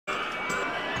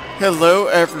Hello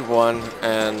everyone,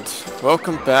 and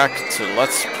welcome back to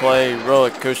Let's Play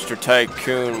RollerCoaster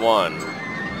Tycoon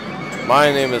 1.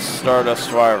 My name is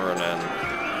Stardust Wyvern,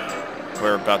 and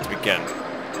we're about to begin.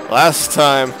 Last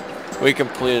time, we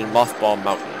completed Mothball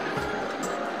Mountain,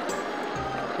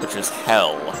 which is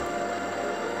hell.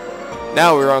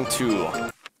 Now we're on to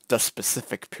the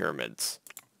specific pyramids.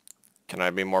 Can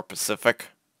I be more specific?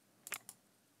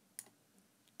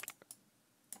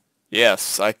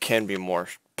 Yes, I can be more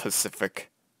specific.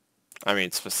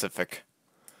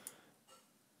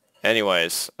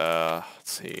 Anyways, let's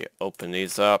see. Open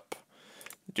these up.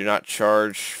 Do not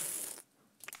charge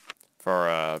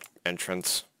for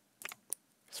entrance.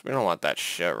 So we don't want that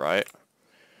shit, right?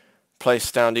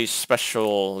 Place down these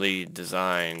specially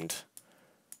designed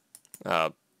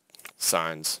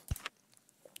signs.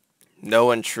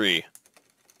 No entry.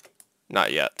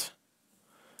 Not yet.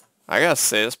 I gotta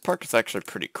say, this park is actually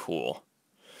pretty cool.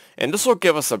 And this will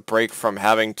give us a break from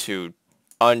having to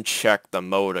uncheck the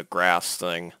mow to grass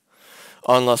thing.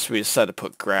 Unless we decide to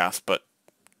put grass, but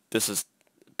this is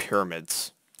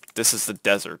pyramids. This is the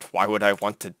desert. Why would I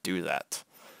want to do that?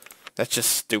 That's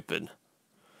just stupid.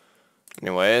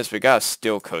 Anyways, we got a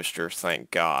steel coaster,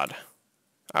 thank God.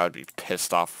 I would be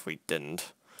pissed off if we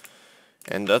didn't.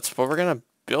 And that's what we're gonna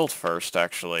build first,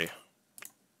 actually.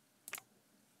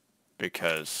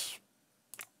 Because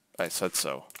I said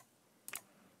so.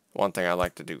 One thing I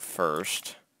like to do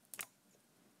first.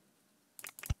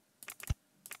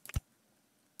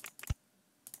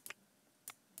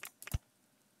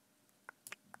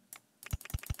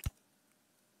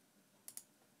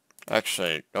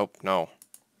 Actually, nope, no.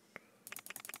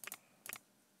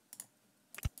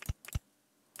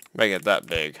 Make it that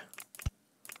big.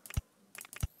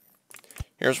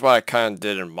 Here's what I kind of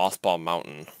did in Mothball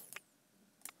Mountain.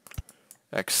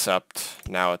 Except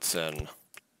now it's in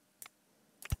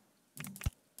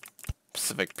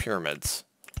Pacific Pyramids.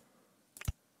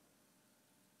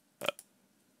 But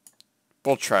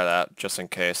we'll try that just in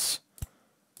case.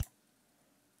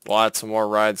 We'll add some more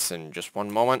rides in just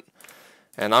one moment.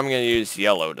 And I'm going to use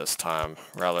yellow this time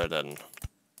rather than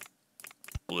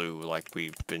blue like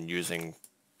we've been using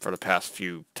for the past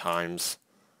few times.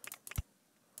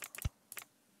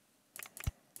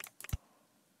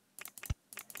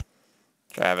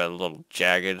 Try to have it a little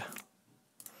jagged.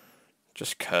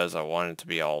 Just cause I want it to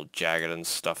be all jagged and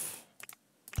stuff.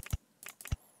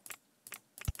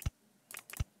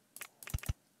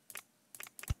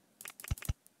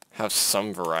 Have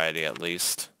some variety at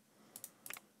least.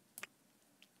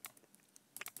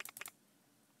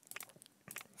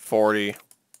 $40.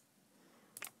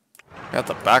 Got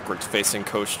the backwards facing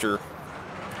coaster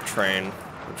train,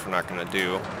 which we're not gonna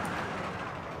do.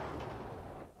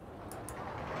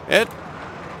 It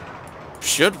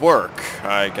should work.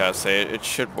 I gotta say, it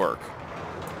should work.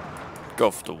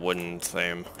 Go for the wooden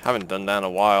theme. Haven't done that in a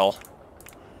while.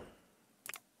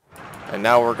 And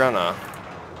now we're gonna.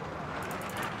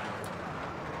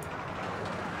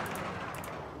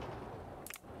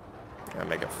 Gonna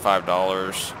make it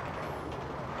 $5.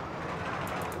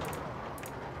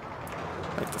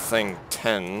 Make the thing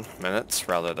 10 minutes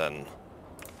rather than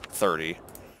 30.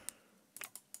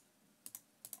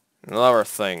 Another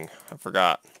thing, I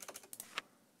forgot.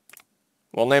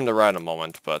 We'll name the ride in a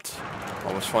moment, but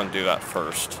I just want to do that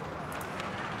first.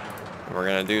 And we're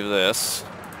going to do this.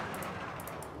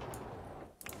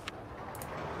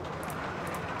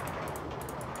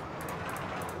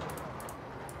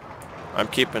 I'm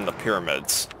keeping the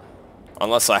pyramids.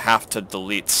 Unless I have to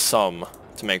delete some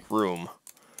to make room.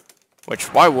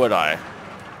 Which, why would I?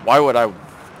 Why would I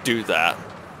do that?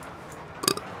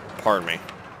 Pardon me.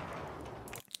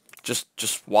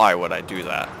 Just why would I do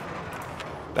that?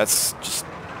 That's just...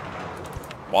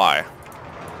 why?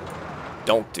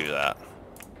 Don't do that.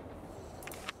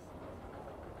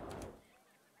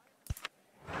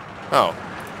 Oh.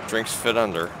 Drinks fit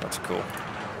under. That's cool.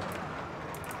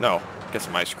 No. Get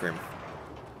some ice cream.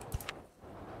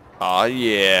 Aw,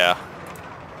 yeah.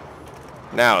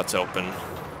 Now it's open.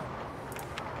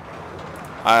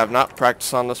 I have not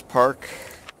practiced on this park.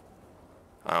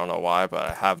 I don't know why, but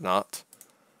I have not.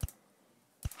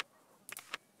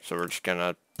 So we're just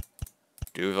gonna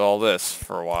do all this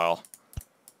for a while.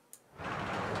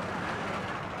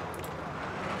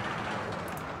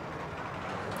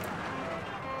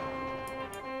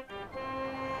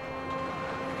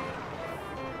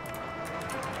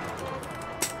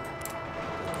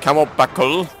 Camel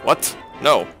buckle? What?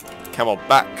 No. Camel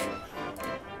back.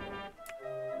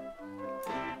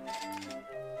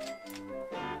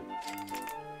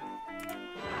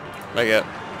 Make it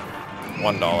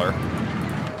 $1.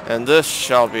 And this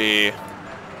shall be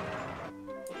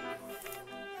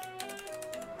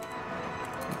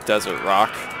desert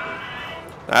rock.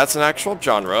 That's an actual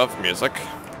genre of music.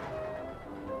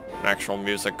 An actual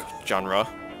music genre.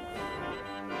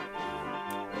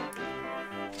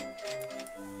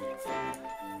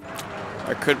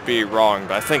 I could be wrong,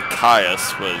 but I think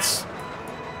Caius was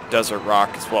desert rock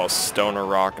as well as stoner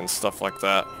rock and stuff like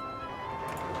that.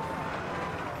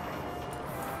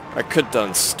 I could have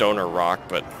done stoner rock,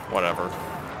 but whatever.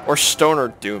 Or stoner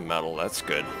doom metal, that's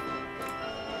good.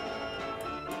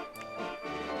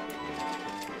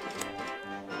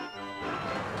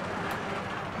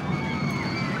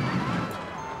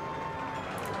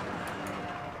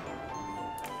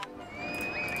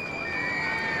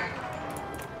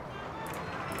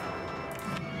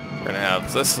 We're gonna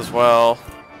have this as well,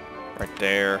 right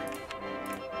there.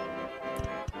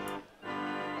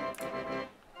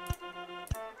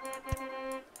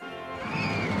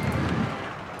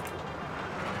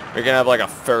 We're gonna have like a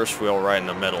Ferris wheel right in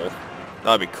the middle.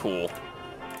 That'd be cool.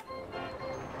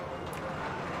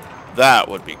 That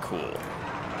would be cool.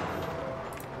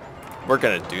 We're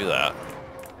gonna do that.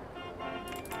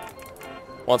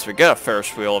 Once we get a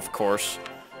Ferris wheel, of course.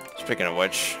 Speaking of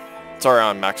which, it's already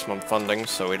on maximum funding,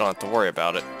 so we don't have to worry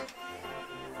about it.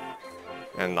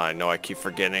 And I know I keep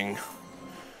forgetting.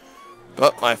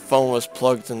 But my phone was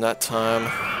plugged in that time.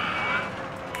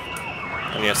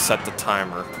 I need to set the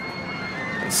timer.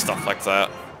 And stuff like that.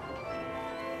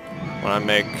 When I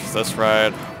make this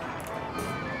ride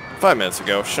 5 minutes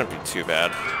ago, shouldn't be too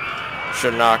bad.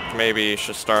 Should knock, maybe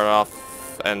should start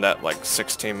off and at like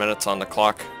 16 minutes on the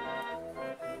clock.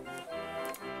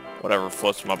 Whatever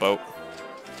floats my boat.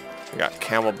 We got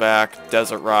Camelback,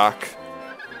 Desert Rock.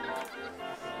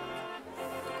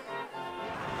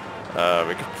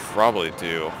 We could probably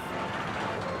do...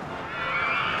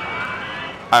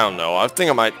 I don't know. I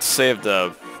think I might save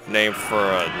the name for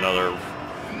another...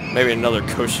 maybe another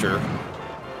coaster.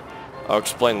 I'll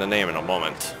explain the name in a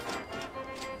moment.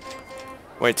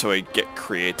 Wait till we get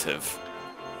creative.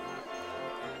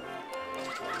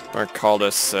 We're gonna call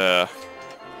this, I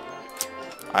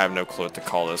have no clue what to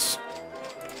call this.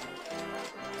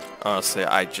 Honestly,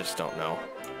 I just don't know.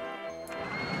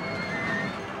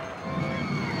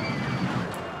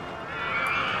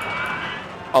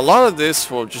 A lot of this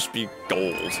will just be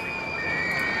gold.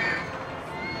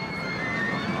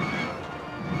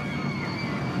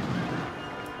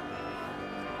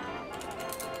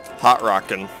 Hot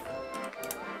Rockin'.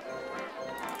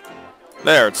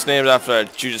 There, it's named after a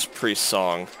Judas Priest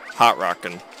song. Hot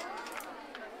Rockin'.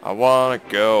 I wanna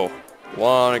go.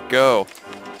 Wanna go.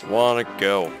 Wanna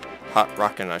go. Hot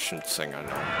Rockin', I shouldn't sing, I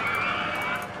know.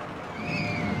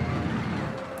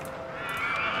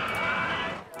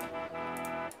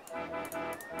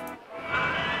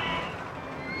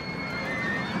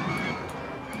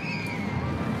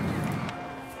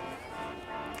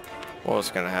 What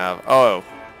was gonna have? Oh,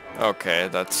 okay,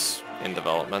 that's in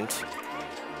development.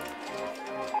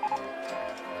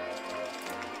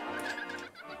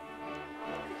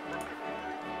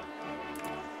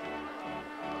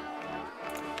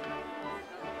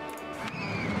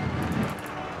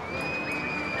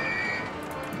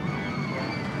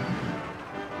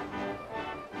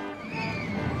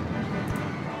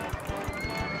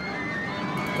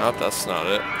 Nope, that's not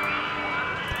it.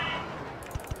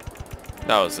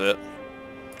 That was it.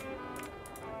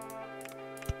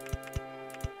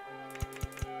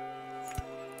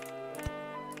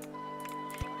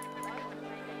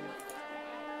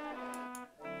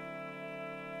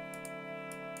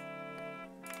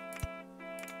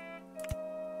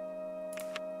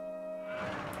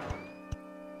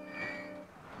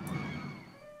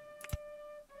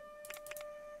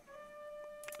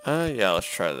 Yeah, let's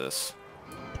try this.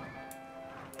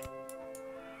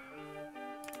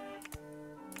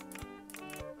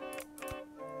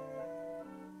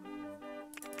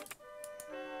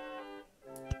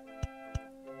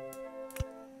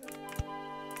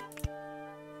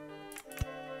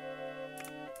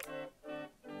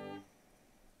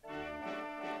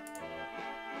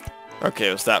 Okay,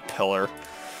 it was that pillar.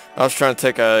 I was trying to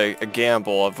take a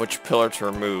gamble of which pillar to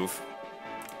remove.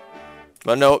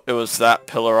 But nope, it was that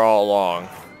pillar all along.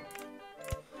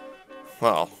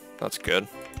 Well, that's good.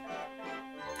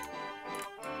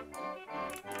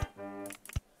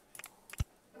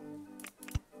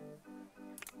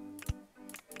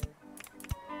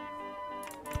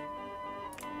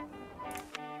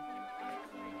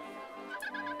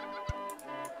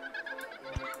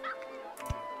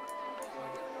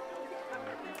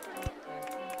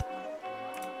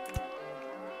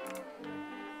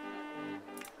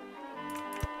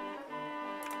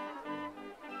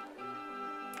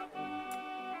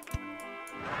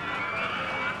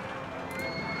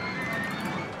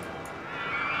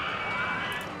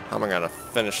 How am I gonna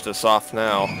finish this off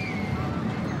now?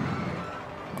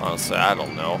 Honestly, I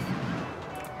don't know.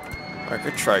 I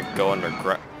could try going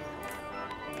underground.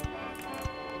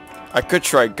 I could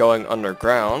try going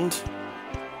underground.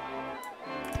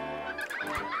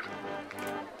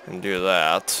 And do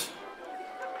that.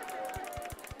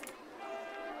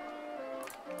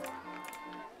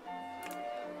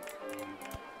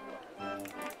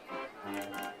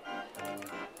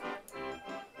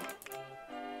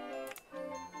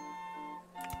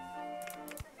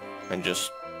 And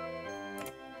just...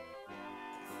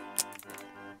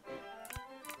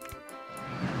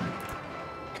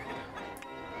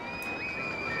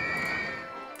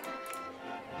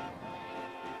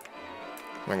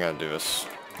 I'm gonna do this.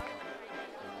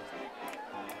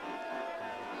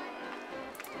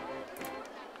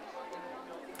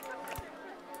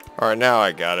 Alright, now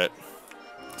I got it.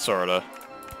 Sorta.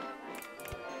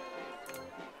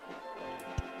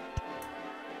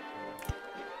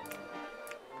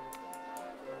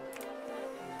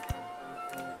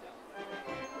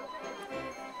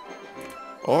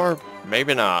 Or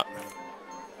maybe not.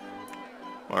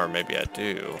 Or maybe I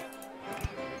do.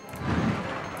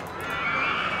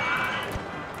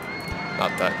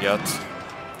 Not that yet.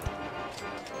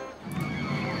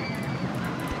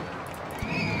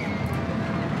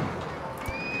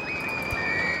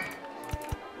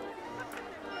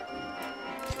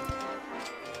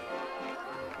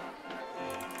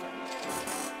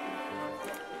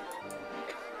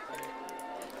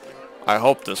 I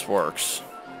hope this works.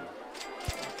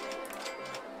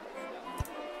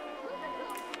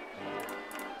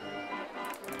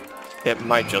 It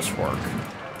might just work.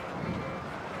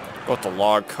 Go with the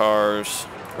log cars.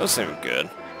 Those seem good.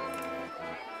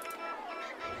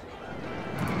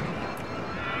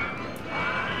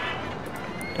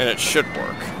 And it should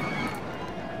work.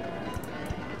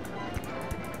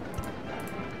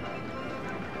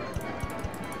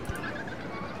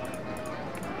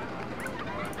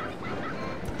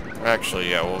 Actually,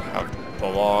 yeah, we'll have the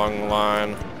long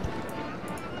line.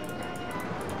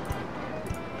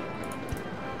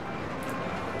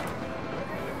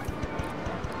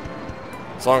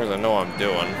 As long as I know what I'm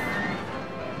doing.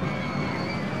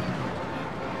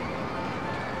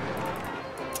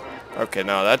 Okay,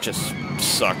 no, that just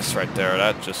sucks right there.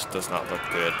 That just does not look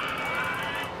good.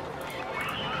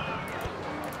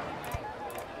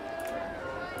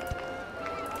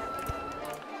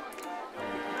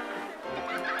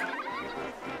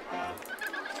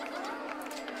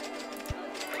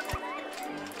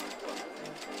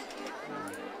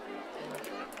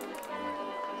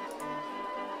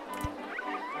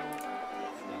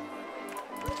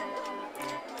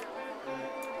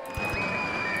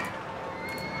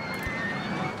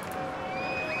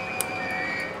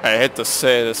 I hate to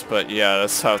say this, but yeah,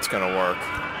 that's how it's gonna work.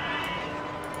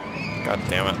 God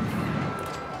damn it.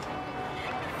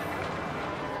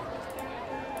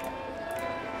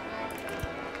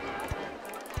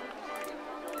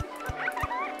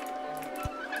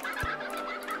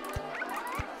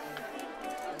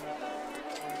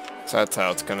 So that's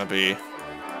how it's gonna be.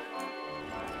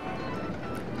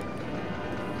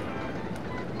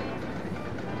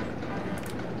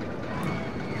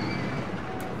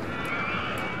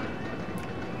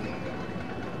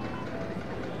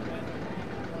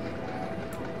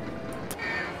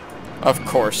 Of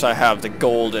course, I have the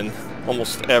gold in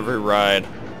almost every ride.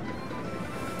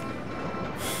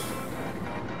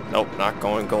 Nope, not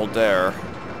going gold there.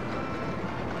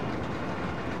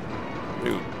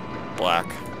 Ooh, black.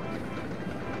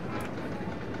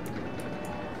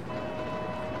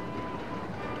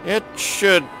 It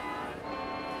should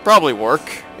probably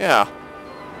work, yeah.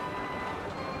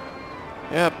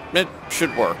 Yep, it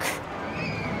should work.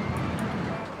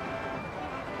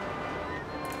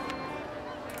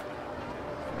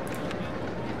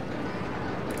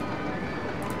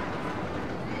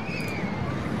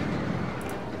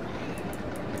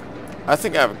 I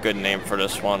think I have a good name for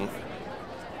this one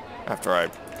after I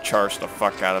charge the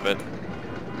fuck out of it.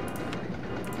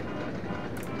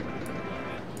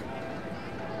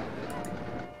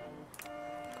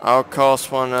 I'll call this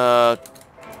one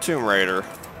Tomb Raider,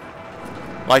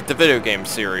 like the video game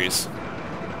series.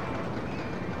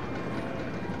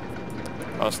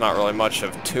 Well, it's not really much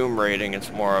of tomb raiding,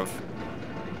 it's more of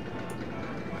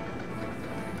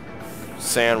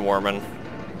sandworming.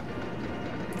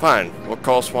 Fine, we'll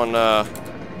call this one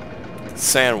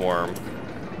Sandworm.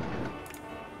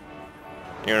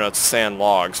 You know, it's sand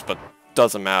logs, but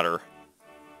doesn't matter.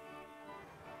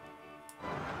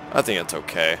 I think it's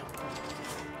okay.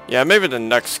 Yeah, maybe the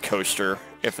next coaster,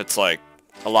 if it's like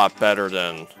a lot better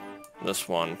than this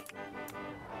one,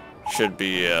 should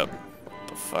be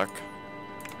the fuck?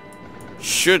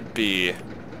 Should be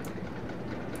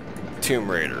Tomb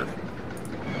Raider.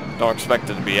 Don't expect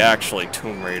it to be actually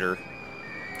Tomb Raider.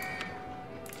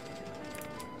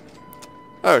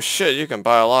 Oh shit, you can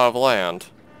buy a lot of land.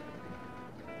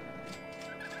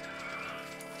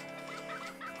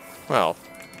 Well.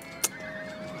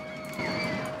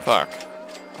 Fuck.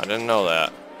 I didn't know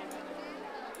that.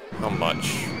 How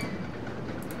much?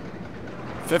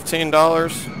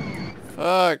 $15?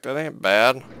 Fuck, that ain't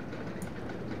bad.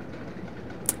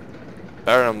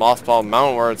 Better than Mothball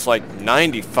Mountain where it's like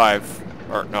 $95,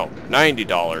 or no,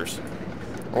 $90.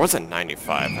 Or was it $95?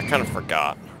 I kind of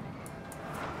forgot.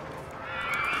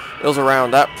 It was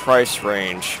around that price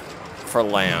range for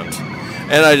land.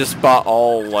 And I just bought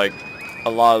all, like,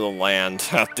 a lot of the land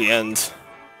at the end.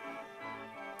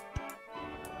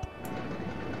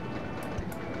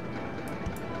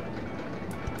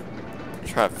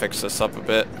 Try to fix this up a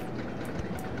bit.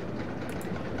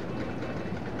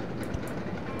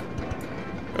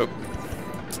 Oh.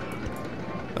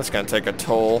 That's gonna take a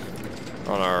toll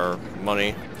on our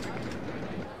money.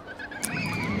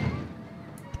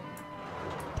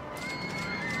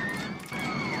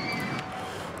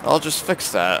 I'll just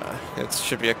fix that. It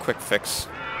should be a quick fix.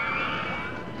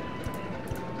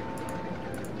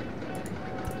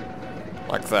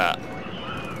 Like that.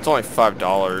 It's only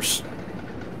 $5.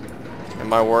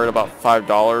 Am I worried about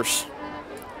 $5?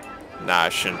 Nah, I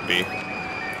shouldn't be.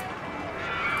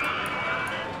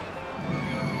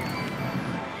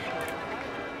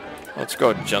 Let's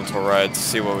go gentle ride to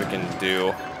see what we can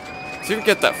do. See if we can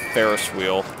get that Ferris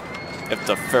wheel. If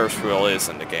the Ferris wheel is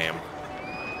in the game.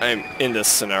 I'm in this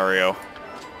scenario.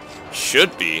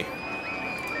 Should be.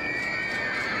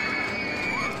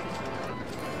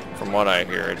 From what I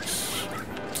hear, it's...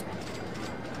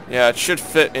 yeah, it should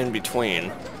fit in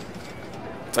between.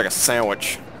 It's like a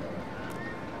sandwich.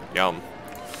 Yum.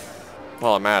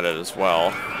 Well, I'm at it as well.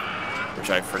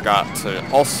 Which I forgot to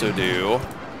also do.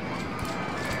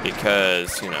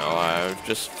 Because, you know, I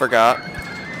just forgot.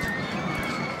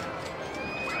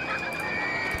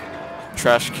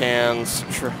 Trash cans,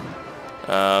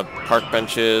 park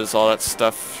benches, all that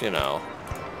stuff, you know.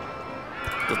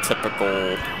 The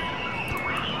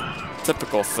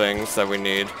typical things that we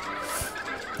need.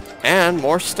 And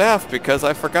more staff, because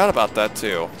I forgot about that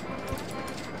too.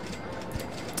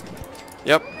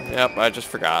 Yep, I just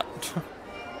forgot.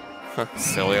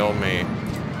 Silly old me.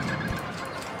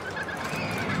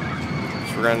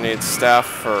 So we're gonna need staff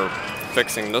for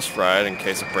fixing this ride in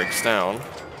case it breaks down.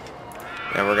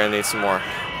 And we're gonna need some more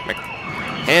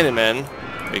handymen,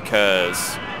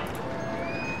 because,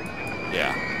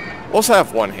 yeah. We'll also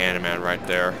have one handyman right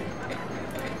there.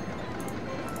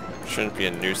 Shouldn't be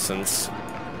a nuisance.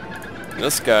 And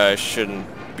this guy shouldn't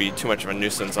be too much of a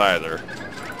nuisance either.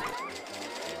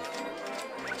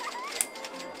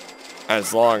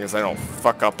 As long as they don't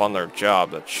fuck up on their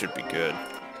job, that should be good.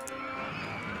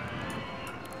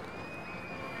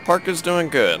 Park is doing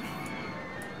good.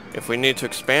 If we need to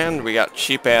expand, we got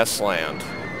cheap-ass land.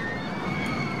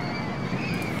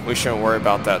 We shouldn't worry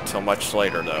about that till much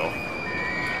later, though.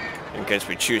 In case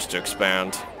we choose to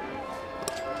expand.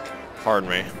 Pardon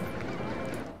me.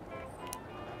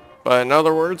 But in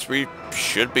other words, we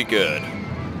should be good.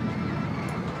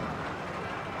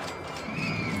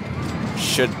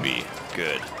 Should be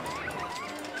good.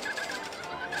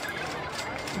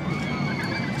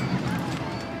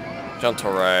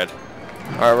 Gentle ride.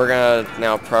 Alright, we're gonna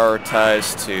now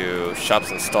prioritize to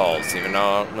shops and stalls, even though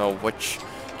I don't know which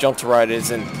gentle ride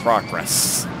is in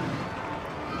progress.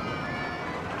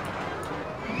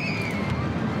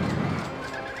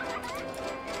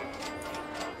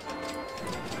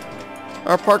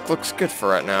 Our park looks good for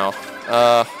right now.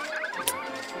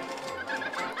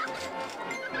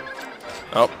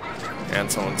 Oh, and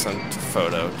someone sent a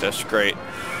photo. That's great.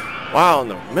 Wow, in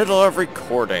the middle of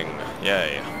recording.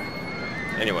 Yay.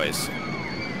 Anyways.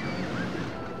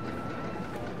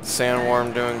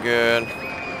 Sandworm doing good.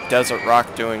 Desert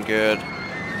Rock doing good.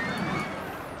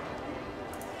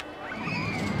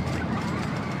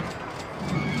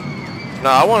 No,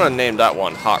 I want to name that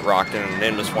one Hot Rock and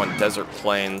name this one Desert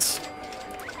Plains.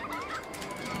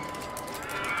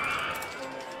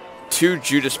 2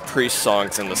 Judas Priest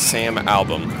songs in the same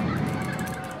album.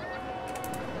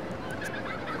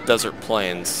 Desert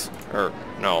Plains. Or,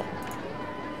 no.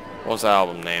 What was the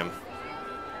album name?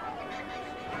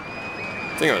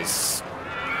 I think it was...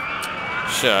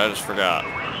 shit, I just forgot.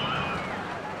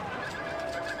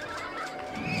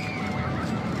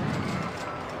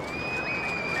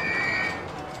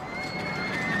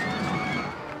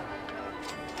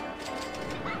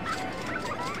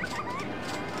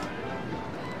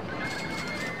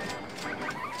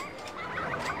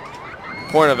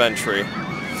 Point of entry.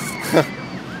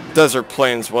 Desert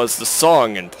Plains was the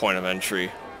song in Point of Entry.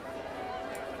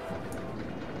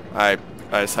 I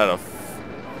just had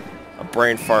a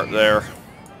brain fart there.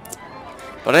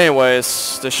 But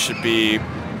anyways, this should be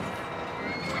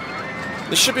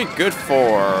good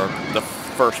for the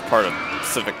first part of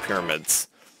Pacific Pyramids.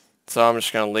 So I'm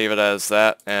just going to leave it as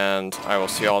that, and I will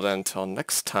see y'all then until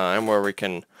next time, where we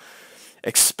can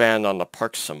expand on the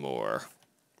park some more.